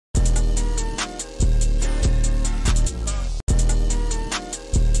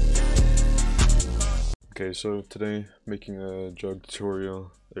Okay, so today making a Jugg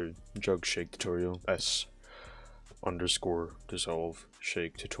tutorial, or Jugg shake tutorial, S_dissolve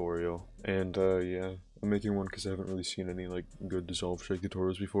shake tutorial, and yeah, I'm making one because I haven't really seen any like good dissolve shake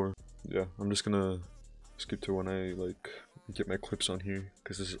tutorials before. Yeah, I'm just gonna skip to when I like get my clips on here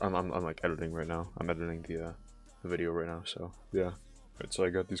because this is I'm like editing right now. I'm editing the video right now, so yeah. Alright, so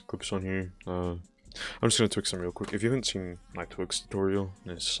I got these clips on here. I'm just gonna Twix them real quick. If you haven't seen my Twix tutorial,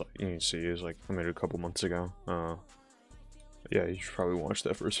 it's like, you can see it's like I made it a couple months ago. Yeah, you should probably watch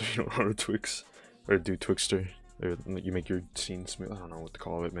that first if you don't know how to Twix or do Twixter. Or you make your scene smooth. I don't know what to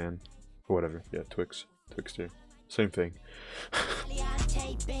call it, man. Or whatever. Yeah, Twixter, same thing.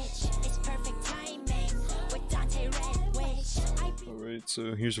 Alright,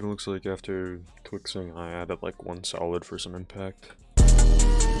 so here's what it looks like after Twixing. I added like one solid for some impact.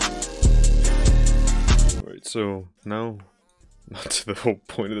 Alright, so now, not to the whole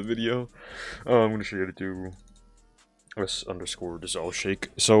point of the video, I'm going to show you how to do S_dissolve shake.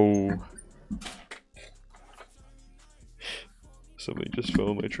 So, somebody just fell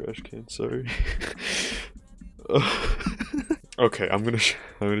in my trash can, sorry. Okay, I'm gonna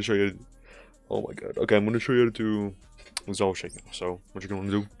show you, oh my god, okay, I'm going to show you how to do dissolve shake now. So, what you're going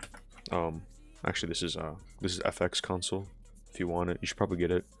to do, actually this is FX console. If you want it, you should probably get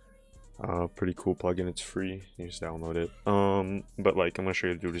it. Pretty cool plugin, it's free, you just download it. But like, I'm gonna show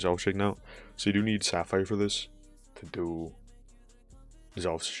you how to do dissolve shake now. So you do need Sapphire for this to do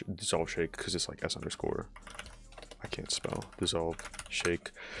dissolve shake, because it's like S_, I can't spell, dissolve shake.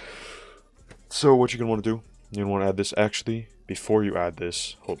 So what you're gonna want to do, you're gonna want to add this. Actually, before you add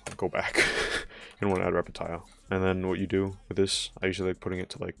this, go back. You're gonna want to add Reptile, and then what you do with this, I usually like putting it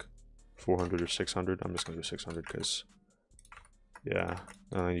to like 400 or 600. I'm just gonna do 600 because yeah,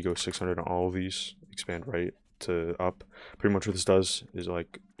 and then you go 600 on all of these, expand right to up. Pretty much what this does is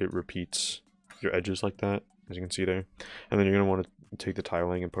like it repeats your edges like that, as you can see there. And then you're gonna want to take the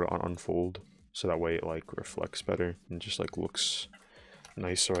tiling and put it on unfold, so that way it like reflects better and just like looks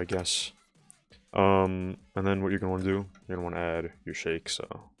nicer, I guess. And then what you're gonna want to do, you're gonna want to add your shake, so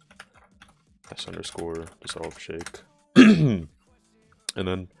S_dissolve shake. And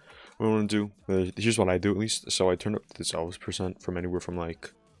then what I want to do, here's what I do at least. So I turn up the dissolve percent from anywhere from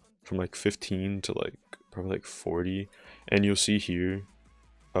like 15 to like probably like 40, and you'll see here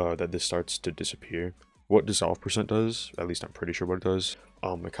that this starts to disappear. What dissolve percent does, at least I'm pretty sure what it does,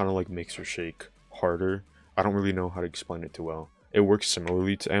 it kind of like makes your shake harder. I don't really know how to explain it too well. It works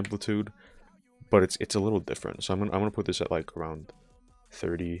similarly to amplitude, but it's a little different. So I'm gonna put this at like around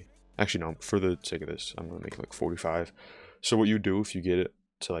 30. Actually no, for the sake of this, I'm gonna make it like 45. So what you do if you get it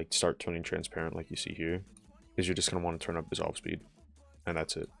to like start turning transparent like you see here, is you're just gonna want to turn up dissolve speed, and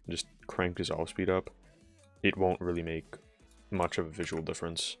that's it. Just crank dissolve speed up. It won't really make much of a visual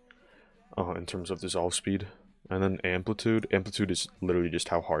difference in terms of dissolve speed. And then amplitude is literally just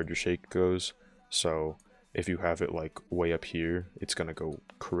how hard your shake goes. So if you have it like way up here, it's gonna go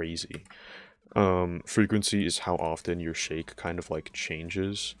crazy. Frequency is how often your shake kind of like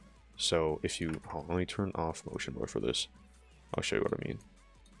changes. So if you, hold on, let me turn off motion blur for this, I'll show you what I mean.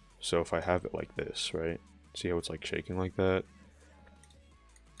 So if I have it like this, right? See how it's like shaking like that?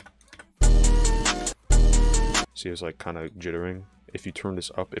 See how it's like kind of jittering? If you turn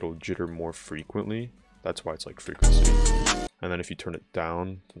this up, it'll jitter more frequently. That's why it's like frequency. And then if you turn it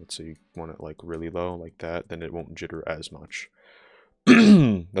down, let's say you want it like really low like that, then it won't jitter as much.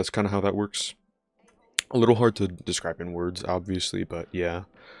 That's kind of how that works. A little hard to describe in words, obviously, but yeah.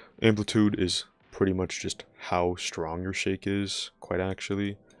 Amplitude is pretty much just how strong your shake is, quite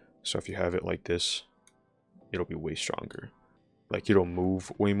actually. So if you have it like this, it'll be way stronger. Like it'll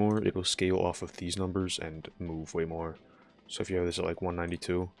move way more, it'll scale off of these numbers and move way more. So if you have this at like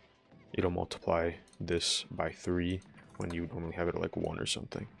 192, it'll multiply this by 3 when you normally have it at like 1 or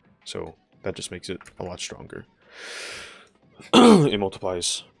something. So that just makes it a lot stronger. It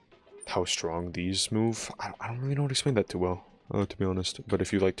multiplies how strong these move. I don't really know how to explain that too well, to be honest. But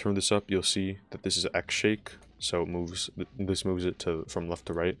if you like turn this up, you'll see that this is X shake. So it moves, this moves it from left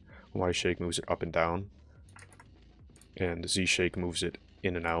to right. Y shake moves it up and down, and Z shake moves it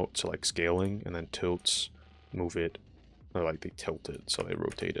in and out, so like scaling, and then tilts move it, or like they tilt it, so they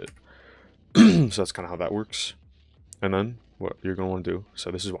rotate it. So that's kind of how that works. And then what you're going to want to do,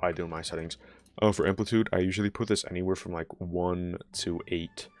 so this is what I do in my settings. For amplitude, I usually put this anywhere from like 1 to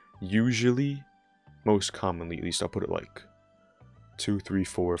 8. Usually, most commonly at least, I'll put it like 2, 3,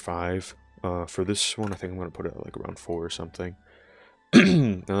 4, 5. For this one, I think I'm going to put it at like around 4 or something.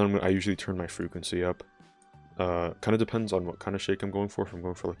 And then I usually turn my frequency up. Kind of depends on what kind of shake I'm going for. If I'm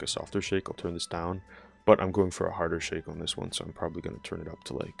going for like a softer shake, I'll turn this down. But I'm going for a harder shake on this one, so I'm probably going to turn it up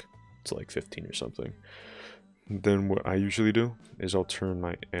to like to like 15 or something. Then what I usually do is I'll turn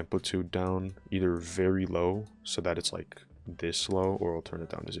my amplitude down either very low so that it's like this low, or I'll turn it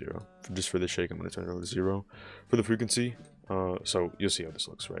down to 0. Just for the shake, I'm going to turn it down to 0. For the frequency, so you'll see how this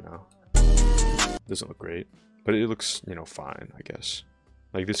looks right now. Doesn't look great, but it looks, you know, fine, I guess.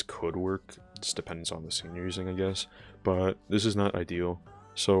 Like, this could work, it just depends on the scene you're using, I guess, but this is not ideal.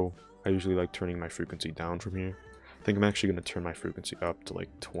 So I usually like turning my frequency down from here. I think I'm actually going to turn my frequency up to like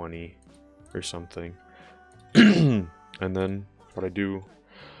 20 or something. And then what I do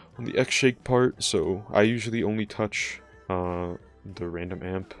on the X shake part, so I usually only touch the random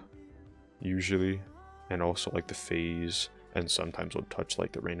amp, usually, and also like the phase, and sometimes I'll touch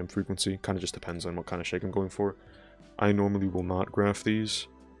like the random frequency. Kind of just depends on what kind of shake I'm going for. I normally will not graph these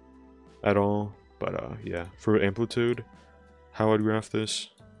at all, but yeah, for amplitude, how I'd graph this,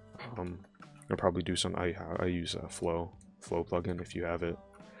 I'll probably do some, I use a flow plugin. If you have it,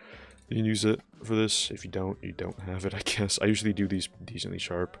 you can use it for this. If you don't, you don't have it, I guess. I usually do these decently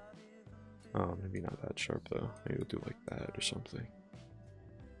sharp. Maybe not that sharp though. Maybe we'll do like that or something.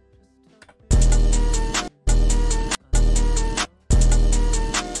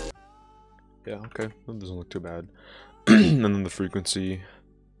 Yeah, okay, that doesn't look too bad. And then the frequency,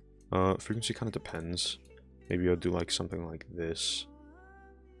 frequency kind of depends. Maybe I'll do like something like this.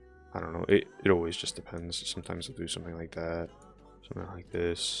 I don't know, it always just depends. Sometimes I'll do something like that, something like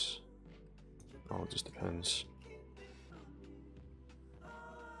this. Oh, it just depends.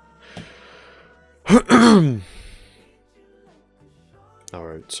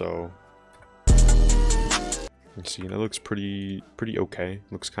 Alright, so let's see, and it looks pretty okay.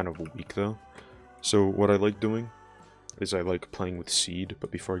 Looks kind of weak though. So what I like doing is I like playing with seed,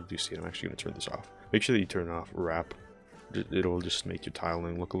 but before you do seed, I'm actually going to turn this off. Make sure that you turn off wrap. It'll just make your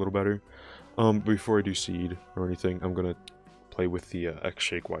tiling look a little better. Before I do seed or anything, I'm going to play with the X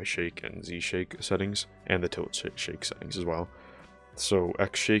shake, Y shake, and Z shake settings, and the tilt shake settings as well. So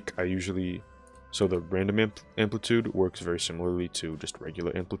X shake, I usually... So the random amplitude works very similarly to just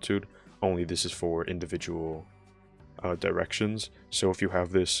regular amplitude, only this is for individual directions. So if you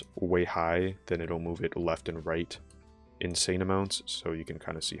have this way high, then it'll move it left and right insane amounts. So you can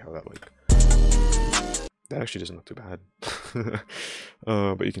kind of see how that, like, that actually doesn't look too bad.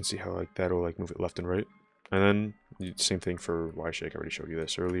 But you can see how like that'll like move it left and right. And then same thing for Y shake. I already showed you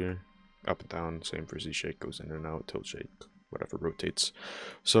this earlier. Up and down. Same for Z shake. Goes in and out. Tilt shake, whatever, rotates.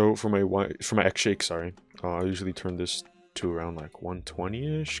 So for my X shake, sorry, I usually turn this to around like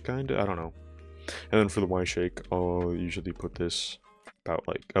 120-ish, kinda. I don't know. And then for the Y shake, I'll usually put this about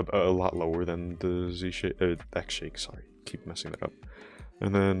like a lot lower than the Z shake, X shake. Sorry, keep messing that up.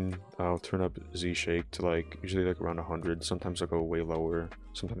 And then I'll turn up Z shake to like usually like around 100. Sometimes I'll go way lower.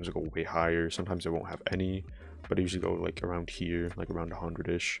 Sometimes I'll go way higher. Sometimes I won't have any, but I usually go like around here, like around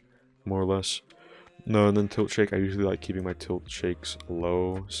 100-ish, more or less. No, and then tilt shake, I usually like keeping my tilt shakes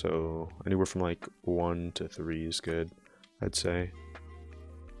low, so anywhere from like 1 to 3 is good, I'd say.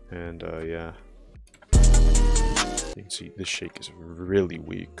 And yeah, you can see this shake is really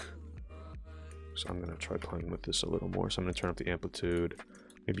weak, so I'm gonna try playing with this a little more. So I'm gonna turn up the amplitude,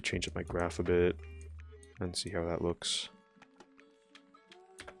 maybe change up my graph a bit, and see how that looks.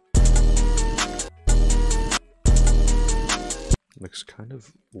 Looks kind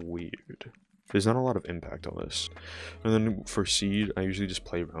of weird. There's not a lot of impact on this. And then for seed, I usually just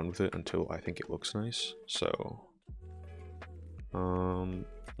play around with it until I think it looks nice. So,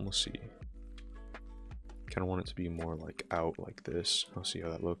 let's see. Kind of want it to be more like out like this. I'll see how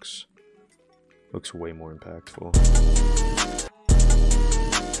that looks. Looks way more impactful.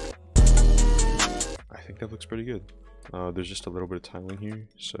 I think that looks pretty good. There's just a little bit of tiling here,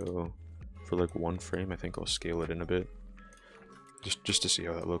 so for like 1 frame, I think I'll scale it in a bit. Just to see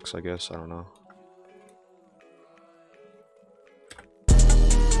how that looks, I guess. I don't know.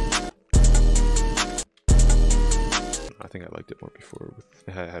 I think I liked it more before.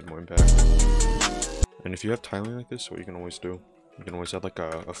 It had more impact. And if you have tiling like this, what you can always do, you can always add like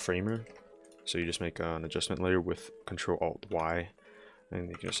a framer. So you just make an adjustment layer with Control-Alt-Y, and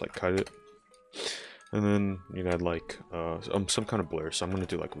you can just like cut it. And then you can add like some kind of blur. So I'm gonna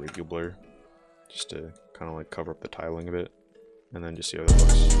do like radial blur, just to kind of like cover up the tiling a bit. And then just see how that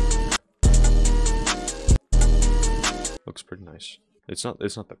looks. Looks pretty nice. It's not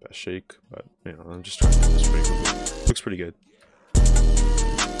the best shake, but you know, I'm just trying to do this pretty quickly. Looks pretty good.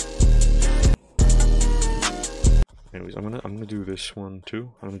 Anyways, I'm gonna do this one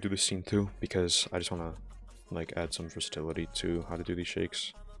too. I'm gonna do this scene too because I just wanna like add some versatility to how to do these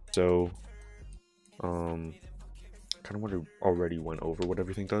shakes. So kind of already went over what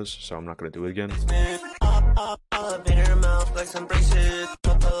everything does, so I'm not gonna do it again.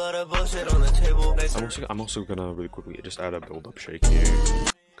 I'm also gonna really quickly just add a build-up shake here,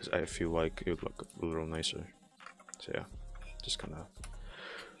 because I feel like it would look a little nicer. So yeah, just kind of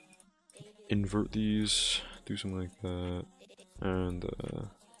invert these, do something like that, and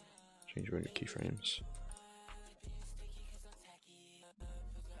change render keyframes.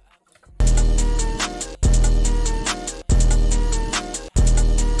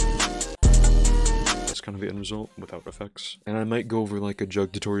 That's kind of the end result without effects. And I might go over like a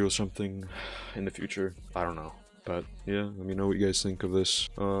Jugg tutorial or something in the future. I don't know. But yeah, let me know what you guys think of this.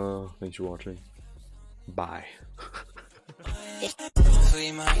 Thanks for watching. Bye.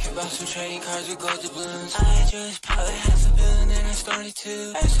 Bought some trading cards with gold doubloons. I just probably half a billion and I started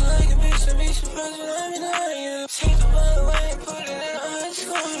to act like a bitch to be surprised when I'm in you. Take the ball away and put it in a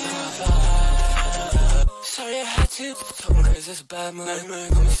score. Sorry I had to. Cause that's a bad move.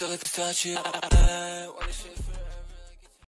 Got me still like a statue.